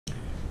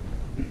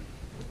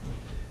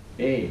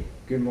Hey,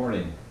 good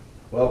morning.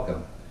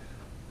 Welcome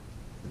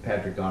to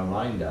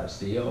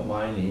PatrickOnline.co.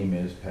 My name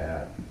is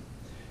Pat.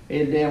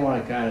 Hey, today I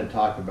want to kind of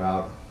talk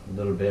about a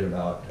little bit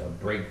about a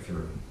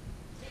breakthrough.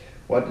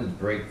 What is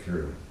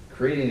breakthrough?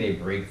 Creating a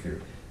breakthrough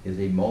is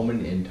a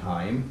moment in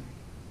time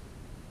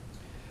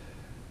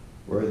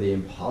where the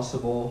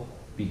impossible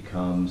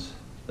becomes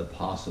the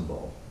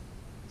possible.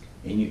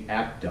 And you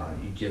act on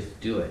it, you just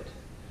do it.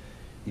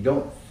 You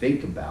don't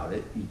think about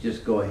it, you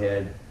just go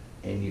ahead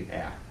and you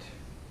act.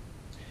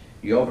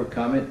 You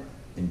overcome it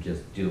and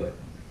just do it.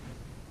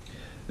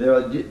 There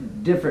are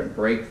different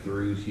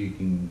breakthroughs you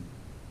can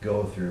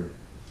go through.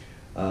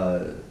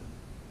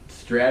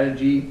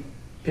 Strategy,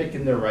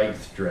 picking the right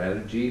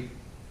strategy,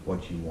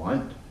 what you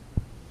want,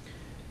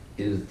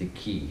 is the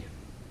key.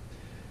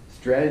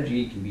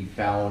 Strategy can be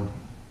found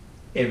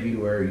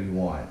everywhere you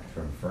want,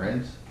 from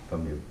friends,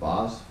 from your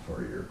boss,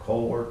 for your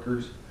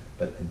co-workers,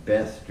 but the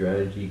best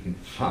strategy you can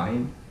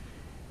find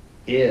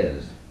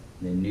is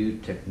the new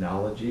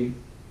technology.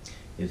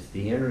 It's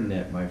the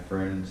internet, my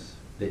friends,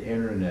 the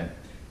internet.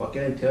 What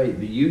can I tell you?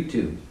 The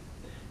YouTube.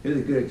 Here's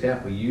a good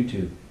example.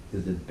 YouTube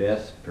is the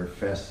best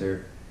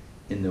professor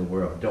in the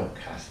world. Don't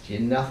cost you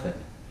nothing.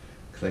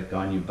 Click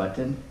on your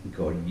button,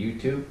 go to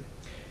YouTube.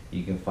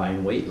 You can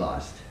find weight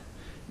loss.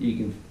 You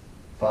can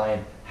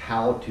find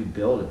how to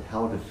build it,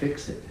 how to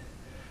fix it.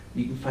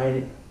 You can find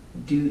it,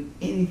 do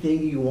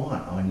anything you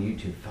want on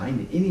YouTube.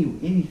 Find it,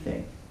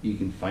 anything. You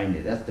can find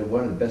it. That's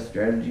one of the best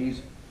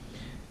strategies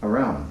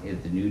around, is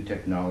the new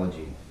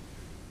technology.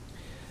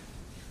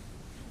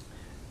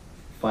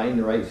 Find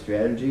the right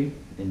strategy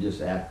and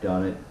just act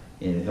on it,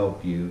 and it'll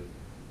help you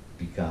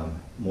become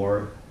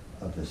more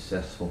of a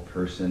successful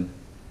person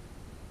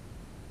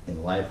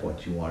in life,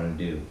 what you want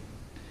to do.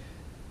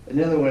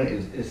 Another one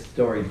is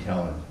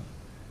storytelling.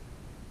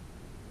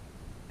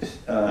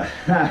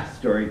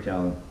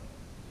 Storytelling.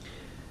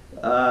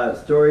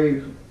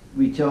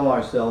 We tell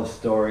ourselves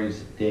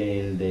stories day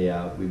in and day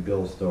out. We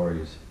build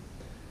stories.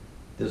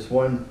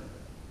 Long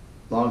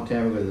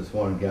time ago, this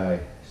one guy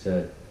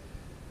says,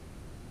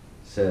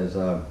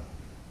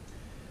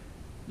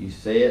 you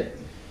say it,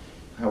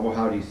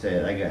 how do you say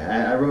it?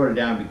 I wrote it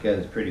down because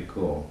it's pretty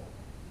cool.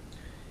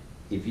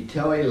 If you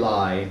tell a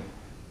lie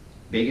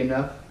big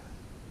enough,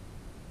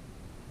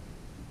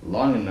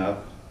 long enough,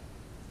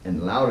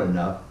 and loud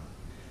enough,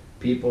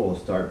 people will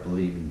start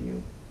believing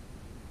you.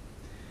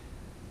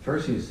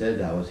 First who said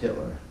that was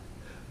Hitler.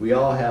 We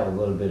all have a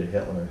little bit of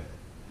Hitler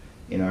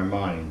in our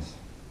minds,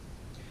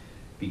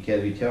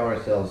 because we tell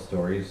ourselves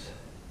stories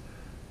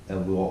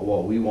of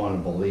what we want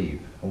to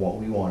believe and what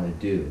we want to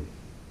do.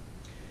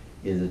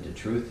 Is it the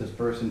truth this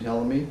person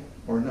telling me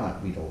or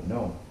not? We don't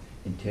know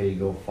until you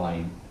go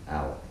find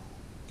out.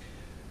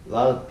 A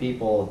lot of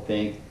people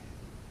think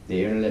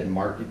the internet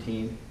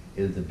marketing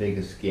is the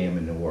biggest scam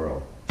in the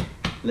world.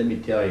 Let me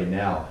tell you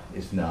now,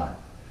 it's not.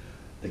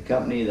 The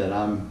company that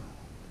I'm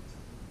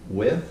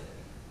with,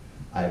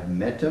 I've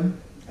met them,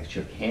 I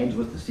shook hands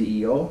with the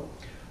CEO,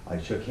 I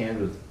shook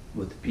hands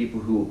with the people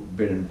who've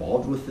been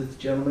involved with this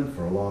gentleman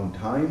for a long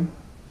time,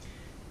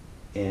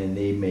 and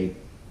they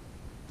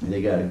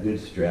got a good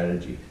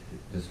strategy.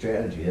 The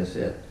strategy, that's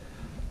it.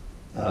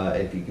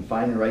 If you can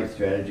find the right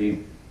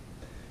strategy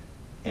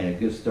and a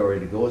good story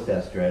to go with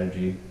that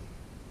strategy,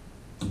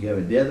 you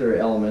have the other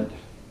element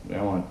that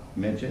I want to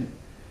mention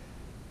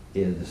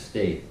is the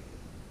state.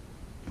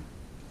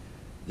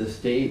 The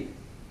state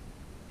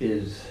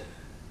is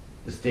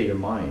the state of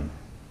mind,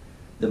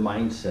 the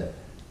mindset.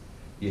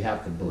 You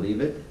have to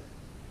believe it.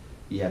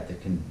 You have to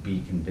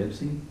be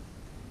convincing.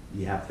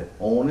 You have to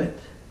own it.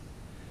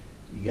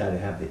 You got to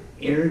have the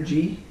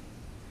energy.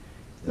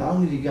 As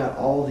long as you got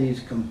all these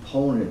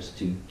components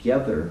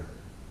together,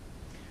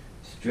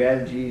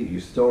 strategy,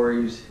 your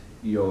stories,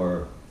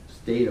 your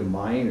state of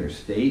mind or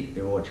state,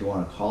 or what you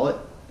want to call it,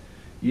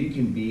 you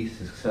can be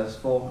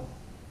successful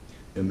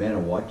no matter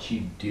what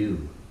you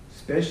do,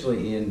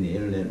 especially in the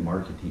internet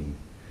marketing.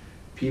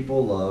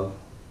 People love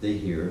to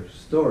hear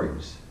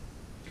stories.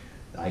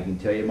 I can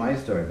tell you my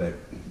story, but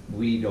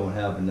we don't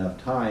have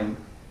enough time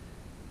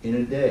in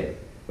a day.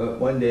 But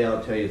one day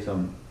I'll tell you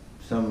some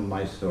of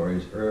my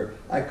stories, or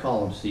I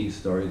call them sea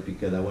stories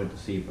because I went to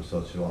sea for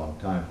such a long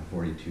time, for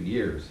 42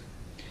 years.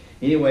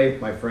 Anyway,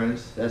 my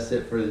friends, that's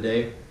it for the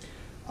day.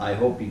 I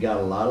hope you got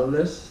a lot of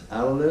this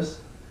out of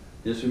this.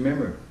 Just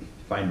remember,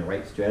 find the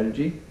right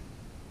strategy,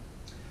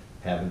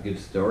 have a good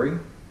story,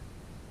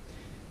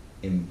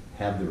 and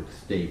have the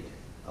state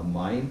of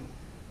mind.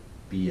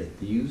 Be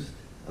enthused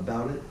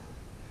about it,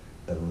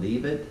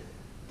 believe it,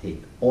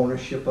 take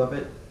ownership of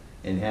it,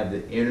 and have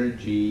the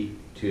energy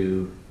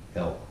to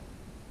help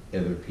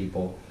other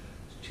people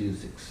to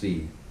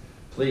succeed.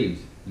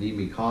 Please leave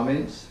me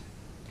comments.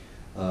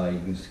 You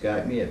can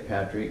Skype me at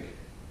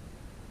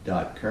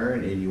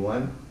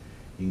patrick.kern81.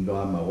 You can go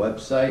on my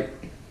website.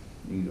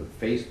 You can go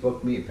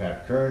Facebook me at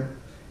Pat Kern.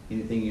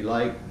 Anything you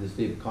like, just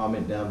leave a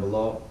comment down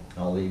below.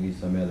 I'll leave you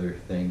some other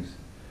things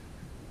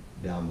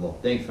down below.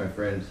 Thanks, my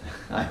friends.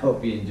 I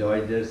hope you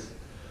enjoyed this.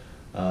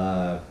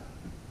 I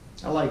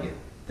like it.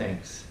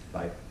 Thanks.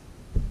 Bye.